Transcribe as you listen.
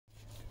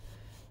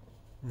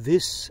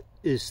This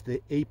is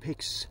the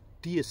Apeks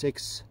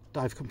DSX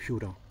dive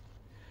computer.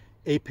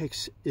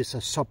 Apeks is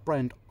a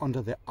sub-brand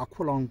under the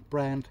Aqualung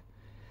brand.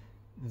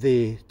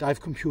 The dive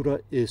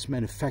computer is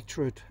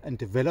manufactured and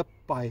developed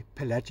by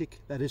Pelagic,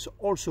 that is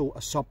also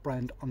a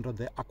sub-brand under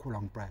the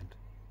Aqualung brand.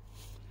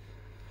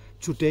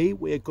 Today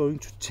we are going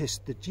to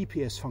test the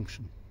GPS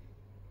function.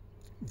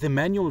 The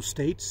manual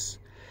states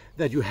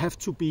that you have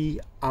to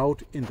be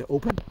out in the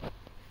open.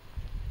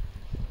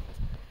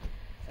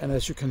 And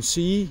as you can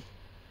see,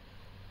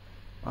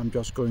 I'm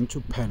just going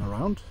to pan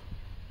around.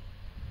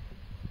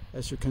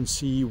 As you can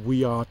see,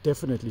 we are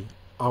definitely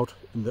out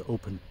in the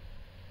open.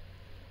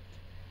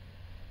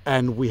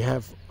 And we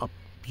have a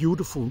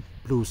beautiful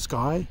blue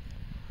sky,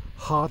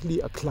 hardly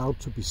a cloud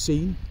to be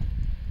seen.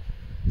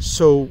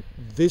 So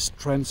this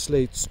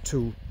translates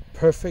to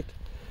perfect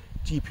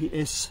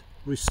GPS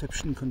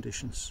reception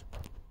conditions.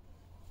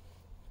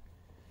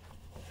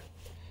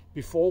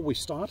 Before we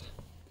start,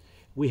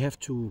 we have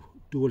to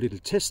do a little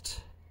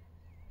test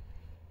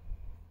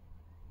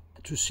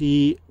to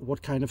see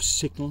what kind of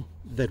signal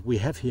that we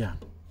have here.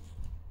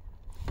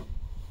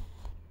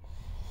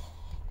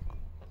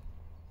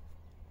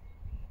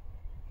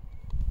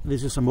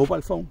 This is a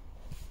mobile phone,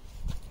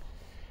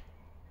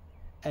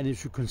 and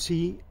as you can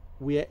see,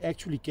 we are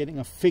actually getting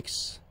a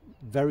fix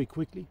very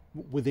quickly,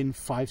 within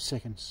 5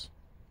 seconds.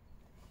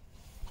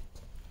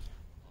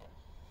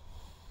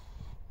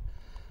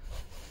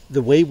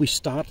 The way we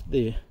start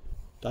the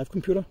dive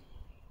computer,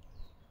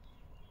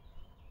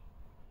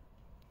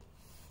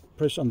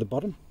 press on the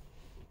button.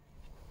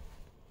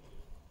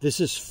 This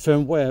is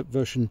firmware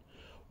version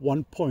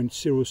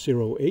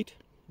 1.008,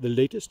 the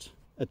latest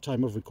at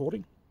time of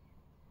recording.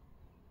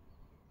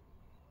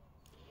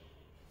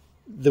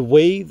 The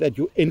way that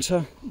you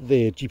enter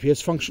the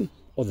GPS function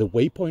or the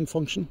waypoint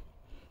function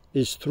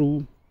is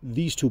through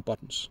these two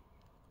buttons.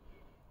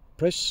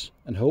 Press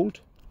and hold.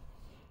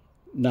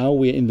 Now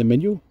we're in the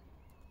menu.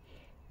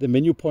 The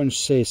menu point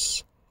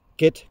says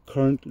get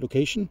current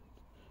location.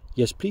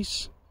 Yes,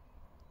 please.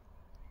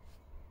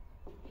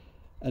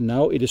 And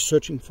now it is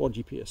searching for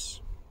GPS.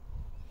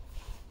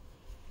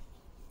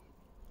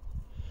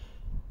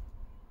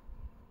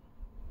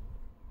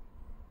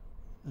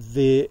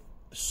 The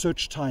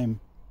search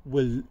time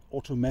will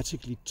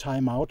automatically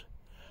time out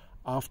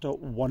after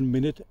 1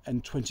 minute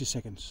and 20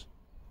 seconds.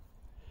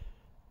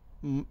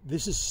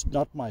 This is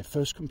not my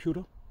first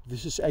computer.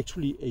 This is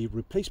actually a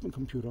replacement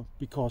computer,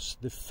 because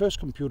the first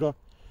computer,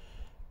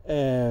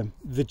 the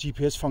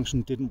GPS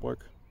function didn't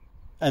work.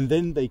 And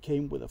then they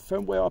came with a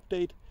firmware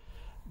update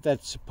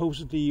that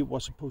supposedly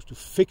was supposed to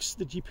fix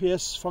the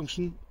GPS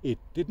function. It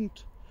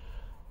didn't.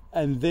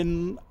 And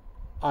then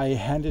I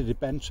handed it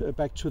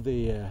back to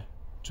the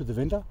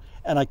vendor,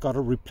 and I got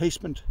a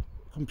replacement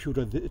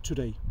computer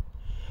today.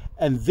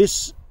 And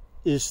this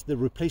is the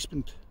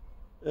replacement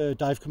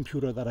dive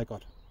computer that I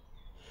got.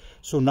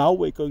 So now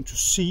we're going to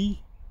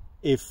see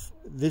if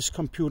this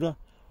computer,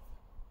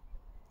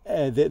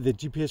 the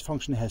GPS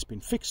function has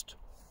been fixed,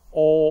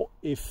 or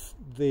if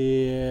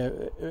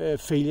the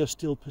failure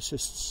still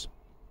persists.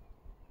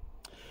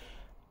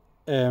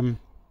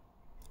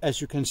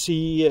 As you can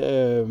see,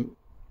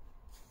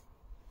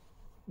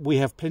 we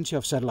have plenty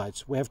of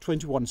satellites. We have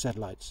 21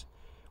 satellites.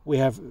 We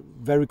have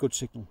very good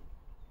signal.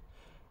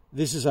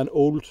 This is an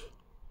old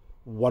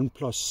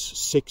OnePlus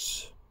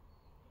 6,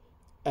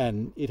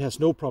 and it has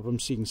no problem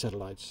seeing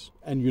satellites.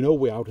 And you know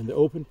we're out in the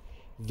open.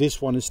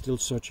 This one is still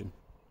searching.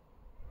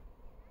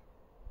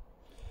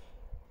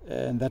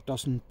 And that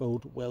doesn't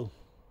bode well.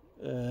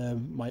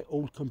 My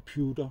old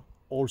computer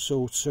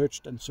also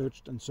searched and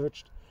searched and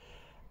searched.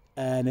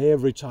 And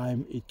every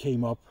time it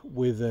came up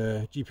with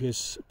a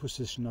GPS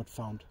position not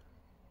found.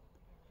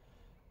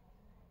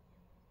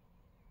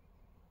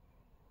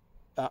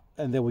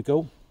 And there we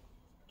go.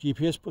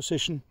 GPS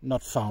position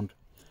not found.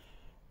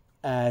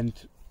 And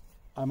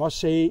I must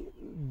say,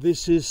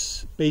 this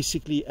is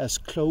basically as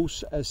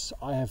close as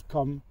I have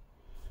come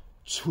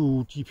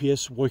to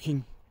GPS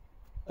working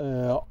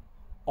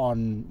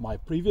on my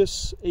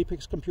previous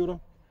Apeks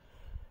computer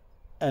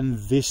and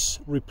this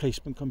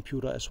replacement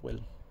computer as well.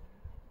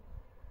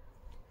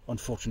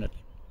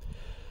 Unfortunately,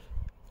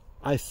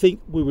 I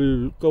think we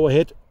will go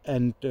ahead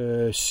and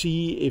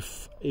see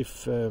if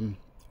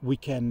we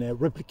can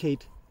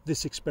replicate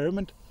this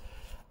experiment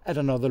at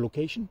another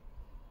location.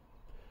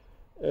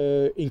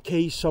 In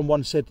case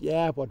someone said,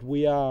 yeah, but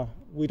we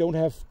don't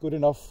have good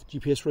enough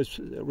GPS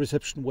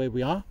reception where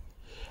we are,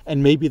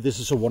 and maybe this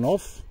is a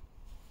one-off.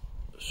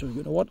 So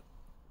you know what?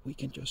 We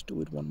can just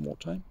do it one more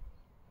time.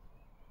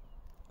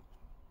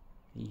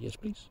 Yes,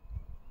 please.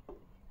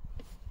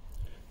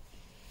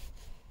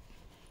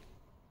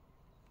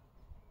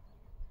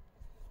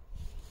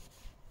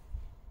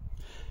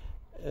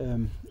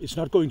 It's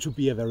not going to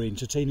be a very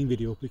entertaining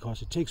video,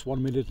 because it takes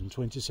 1 minute and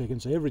 20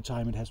 seconds every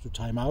time it has to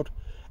time out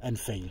and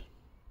fail.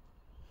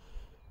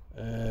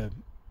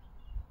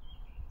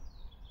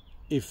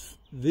 If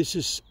this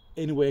is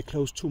anywhere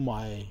close to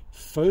my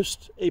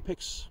first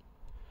Apeks,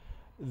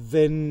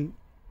 then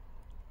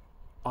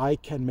I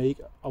can make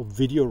a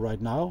video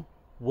right now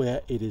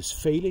where it is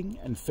failing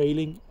and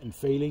failing and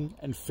failing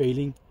and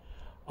failing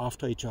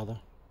after each other.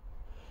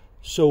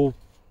 So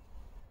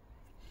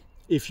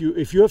if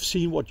you have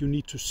seen what you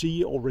need to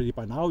see already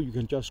by now, you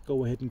can just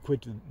go ahead and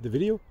quit the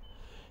video.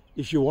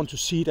 If you want to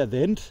see it at the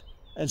end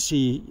and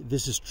see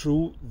this is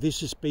true,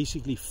 this is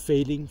basically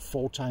failing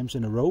 4 times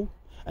in a row,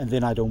 and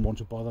then I don't want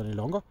to bother any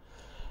longer,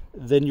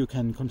 then you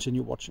can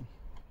continue watching.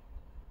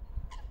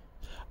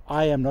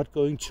 I am not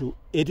going to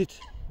edit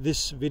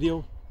this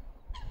video.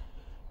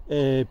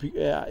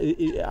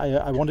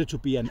 I want it to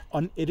be an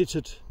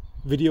unedited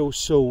video,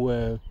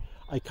 so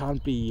I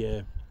can't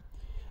be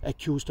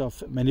accused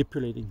of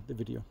manipulating the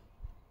video.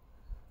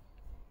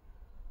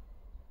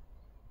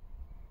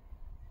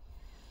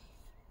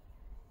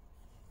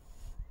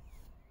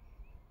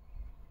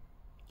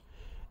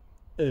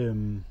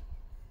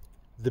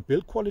 The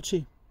build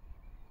quality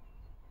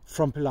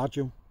from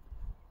Pelagic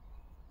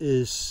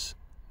is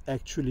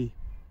actually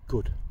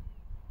good.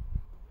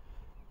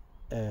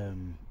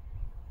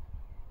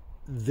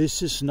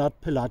 This is not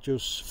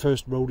Pelagic's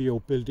first rodeo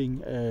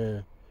building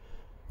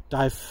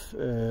dive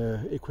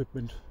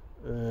equipment,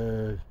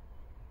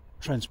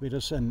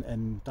 transmitters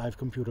and dive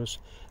computers.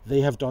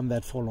 They have done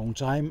that for a long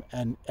time,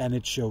 and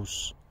it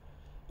shows.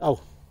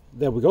 Oh,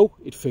 there we go,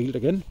 it failed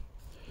again,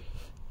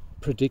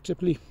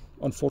 predictably,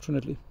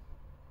 unfortunately.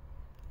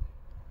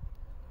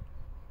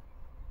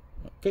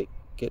 Okay,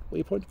 get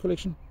waypoint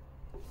collection.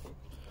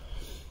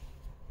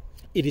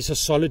 It is a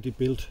solidly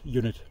built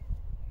unit.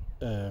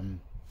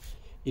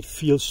 It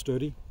feels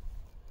sturdy.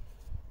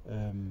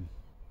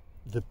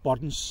 The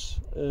buttons,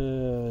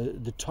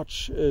 the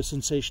touch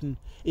sensation.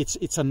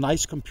 It's a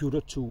nice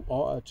computer to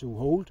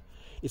hold.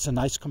 It's a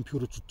nice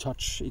computer to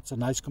touch. It's a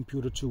nice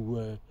computer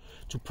to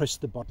press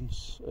the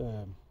buttons.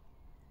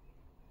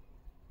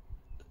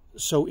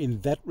 So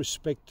in that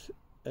respect,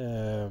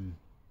 it's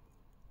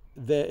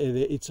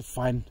a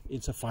fine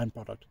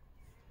product.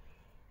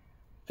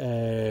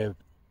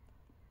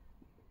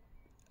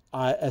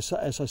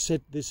 As I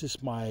said, this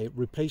is my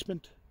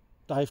replacement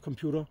dive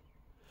computer,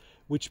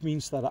 which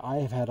means that I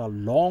have had a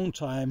long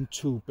time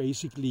to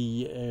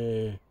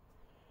basically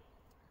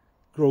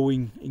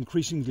growing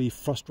increasingly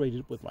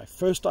frustrated with my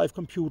first dive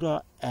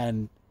computer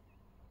and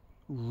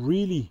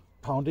really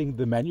pounding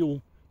the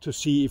manual to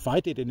see if I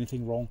did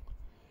anything wrong,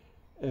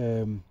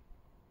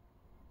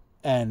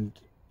 and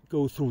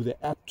go through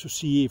the app to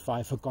see if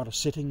I forgot a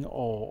setting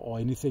or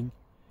anything.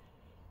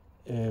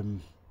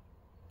 And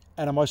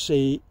I must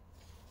say,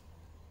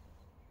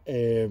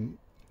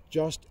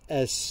 just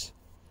as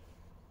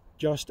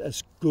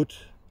good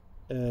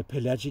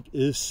Pelagic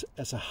is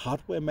as a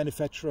hardware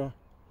manufacturer,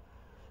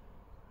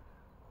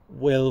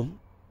 well,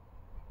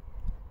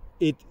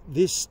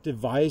 this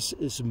device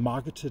is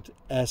marketed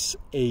as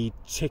a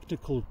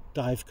technical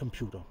dive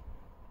computer.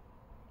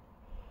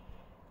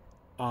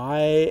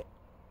 I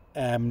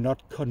am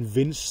not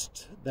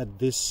convinced that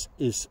this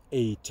is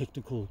a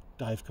technical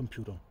dive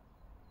computer.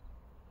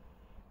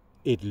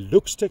 It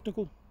looks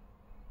technical.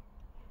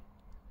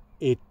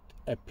 It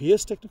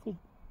appears technical,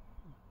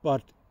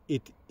 but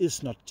it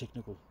is not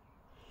technical.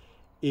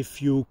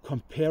 If you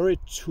compare it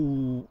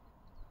to,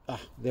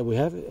 there we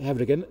have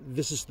it again.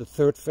 This is the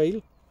third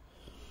fail.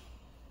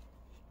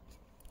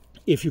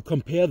 If you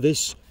compare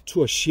this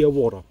to a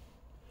Shearwater,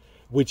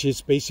 which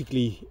is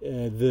basically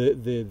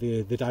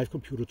the dive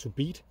computer to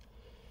beat,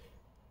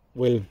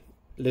 well,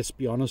 let's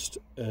be honest,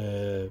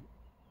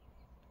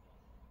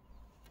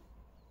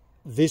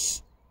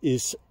 this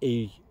is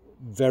a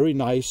very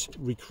nice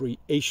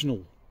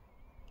recreational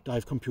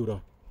dive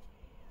computer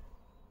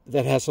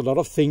that has a lot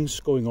of things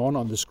going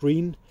on the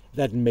screen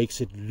that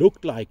makes it look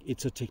like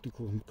it's a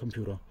technical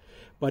computer.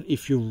 But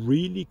if you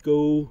really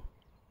go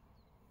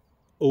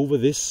over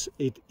this,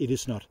 it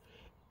is not.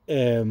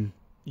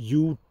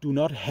 You do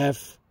not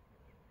have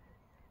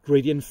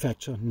gradient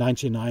factor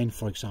 99,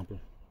 for example,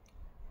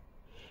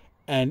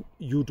 and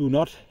you do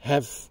not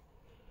have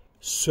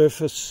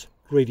surface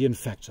gradient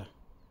factor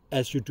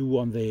as you do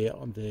on the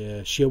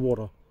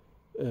Shearwater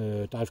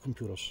dive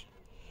computers.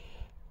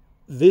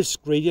 This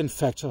gradient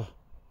factor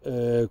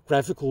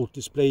graphical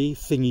display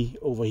thingy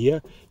over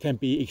here can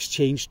be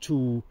exchanged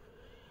to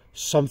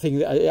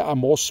something, a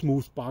more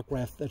smooth bar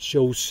graph that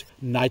shows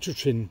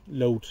nitrogen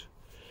load.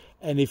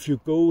 And if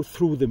you go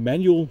through the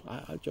manual,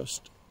 I'll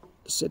just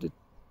set it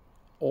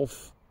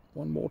off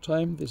one more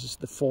time. This is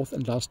the fourth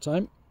and last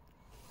time.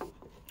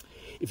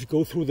 If you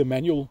go through the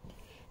manual,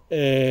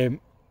 and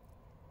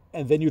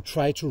then you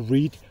try to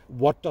read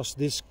what does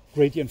this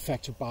gradient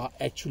factor bar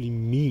actually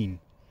mean,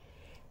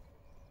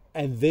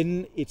 and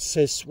then it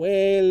says,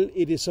 well,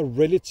 it is a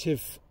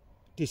relative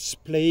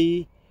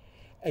display,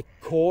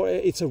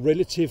 it's a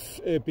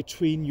relative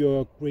between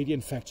your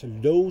gradient factor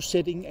low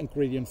setting and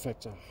gradient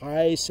factor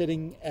high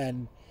setting,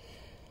 and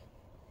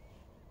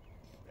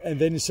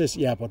then it says,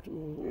 yeah, but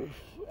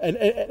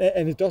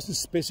and it doesn't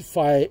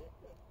specify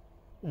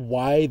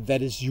why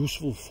that is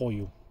useful for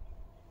you.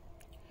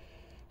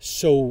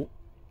 So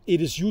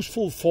it is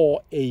useful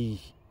for an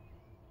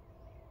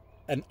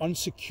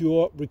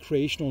unsecure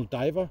recreational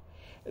diver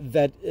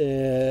that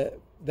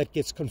that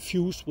gets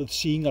confused with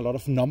seeing a lot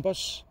of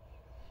numbers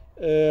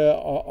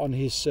on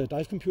his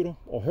dive computer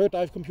or her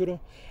dive computer,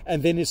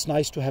 and then it's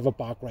nice to have a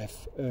bar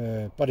graph,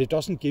 but it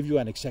doesn't give you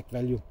an exact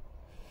value.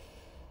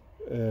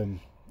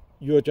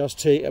 You just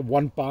say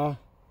one bar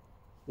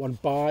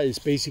is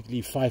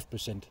basically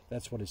 5%.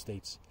 That's what it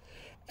states.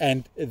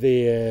 And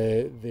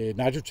the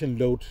nitrogen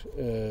load,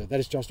 that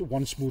is just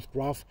one smooth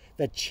graph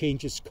that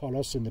changes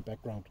colors in the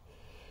background.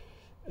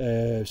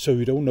 So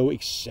you don't know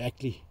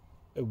exactly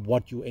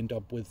what you end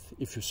up with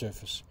if you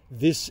surface.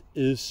 This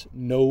is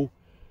not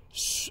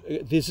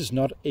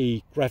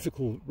a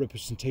graphical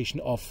representation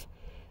of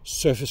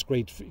surface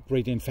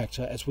gradient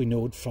factor as we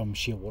know it from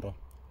shearwater.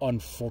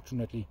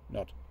 Unfortunately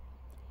not.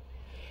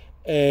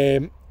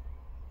 It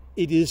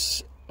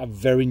is a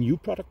very new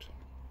product.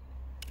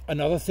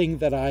 Another thing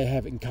that I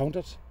have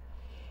encountered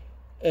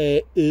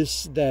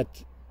is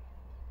that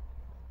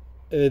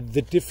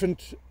the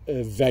different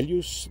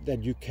values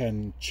that you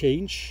can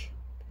change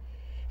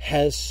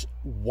has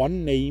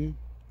one name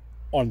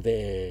on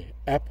the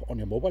app on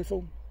your mobile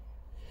phone.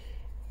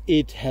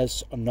 It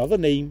has another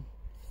name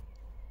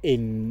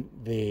in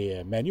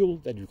the manual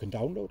that you can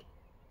download.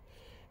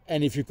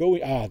 And if you go,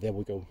 there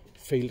we go,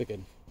 failed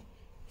again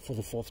for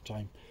the 4th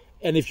time.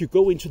 And if you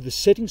go into the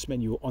settings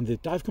menu on the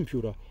dive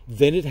computer,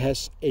 then it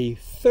has a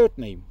third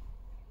name.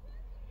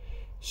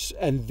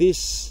 And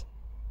this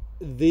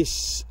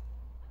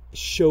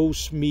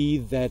shows me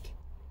that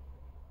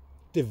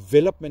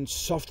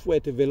software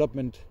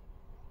development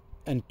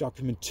and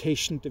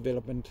documentation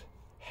development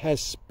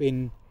has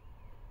been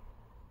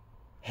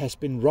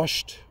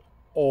rushed,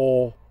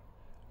 or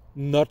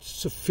not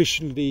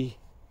sufficiently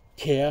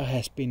care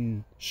has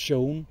been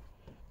shown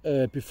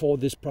before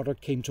this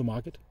product came to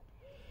market.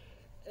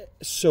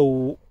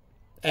 So,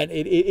 and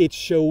it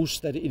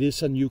shows that it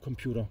is a new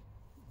computer.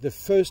 The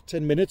first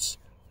 10 minutes,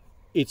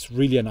 it's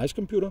really a nice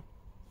computer.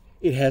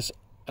 It has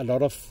a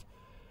lot of,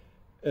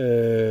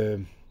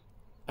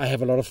 I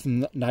have a lot of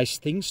nice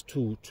things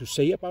to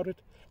say about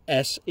it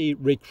as a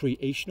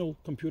recreational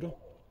computer,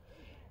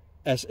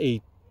 as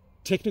a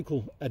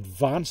technical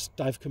advanced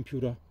dive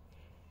computer.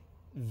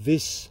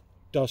 This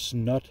does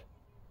not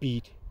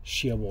beat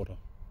Shearwater.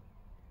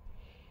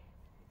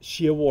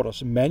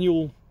 Shearwater's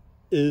manual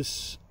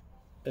is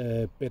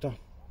better,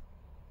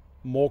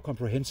 more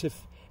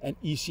comprehensive and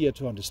easier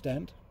to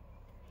understand.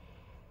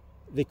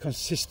 The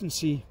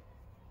consistency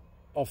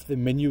of the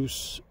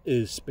menus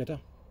is better.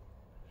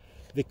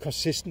 The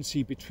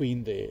consistency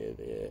between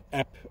the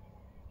app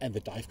and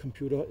the dive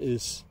computer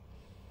it's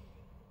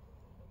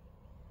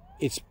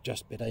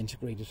just better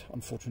integrated,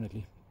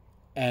 unfortunately.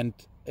 And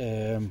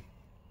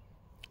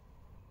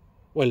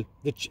well,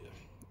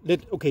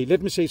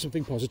 let me say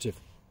something positive.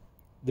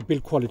 The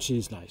build quality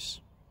is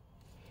nice.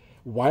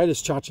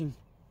 Wireless charging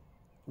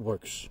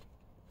works,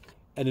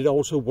 and it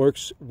also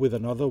works with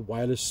another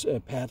wireless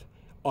pad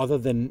other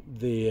than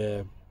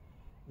the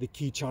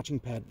key charging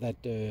pad that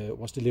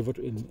was delivered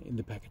in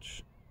the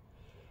package.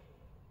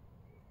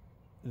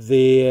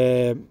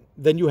 Then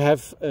you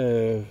have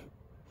a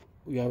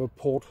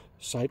port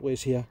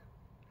sideways here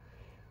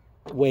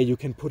where you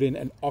can put in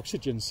an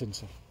oxygen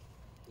sensor,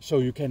 so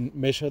you can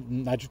measure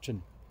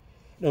nitrogen.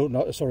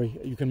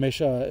 You can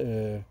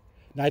measure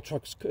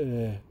nitrox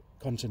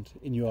content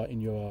in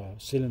your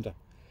cylinder.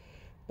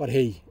 But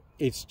hey,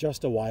 it's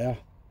just a wire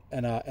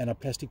and a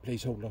plastic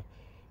placeholder,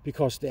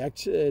 because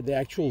the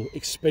actual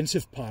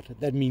expensive part,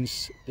 that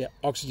means the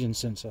oxygen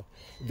sensor,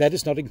 that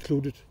is not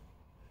included.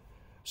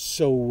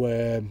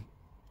 So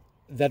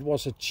that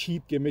was a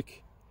cheap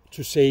gimmick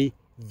to say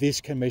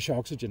this can measure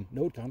oxygen.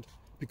 No, it can't,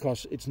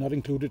 because it's not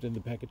included in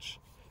the package.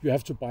 You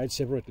have to buy it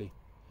separately.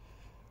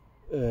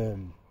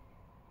 And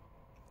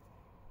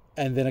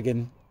then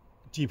again,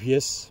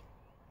 GPS.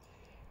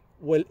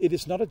 Well, it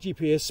is not a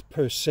GPS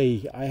per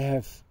se. I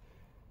have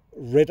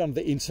read on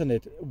the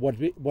internet what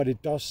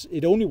it does.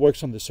 It only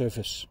works on the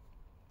surface,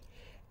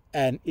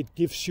 and it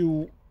gives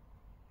you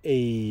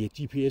a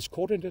GPS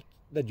coordinate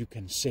that you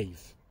can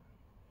save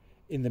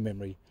in the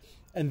memory.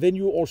 And then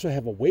you also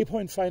have a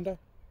waypoint finder.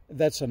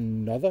 That's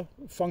another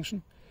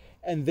function.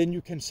 And then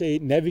you can say,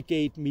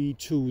 navigate me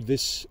to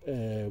this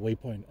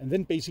waypoint. And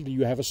then basically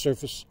you have a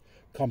surface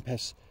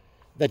compass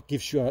that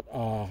gives you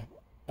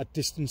a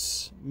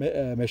distance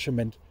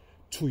measurement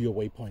to your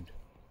waypoint.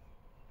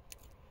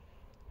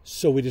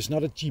 So it is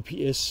not a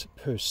GPS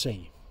per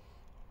se.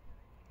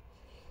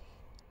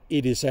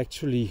 It is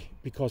actually,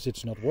 because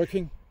it's not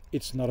working,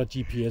 it's not a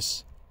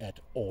GPS at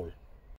all.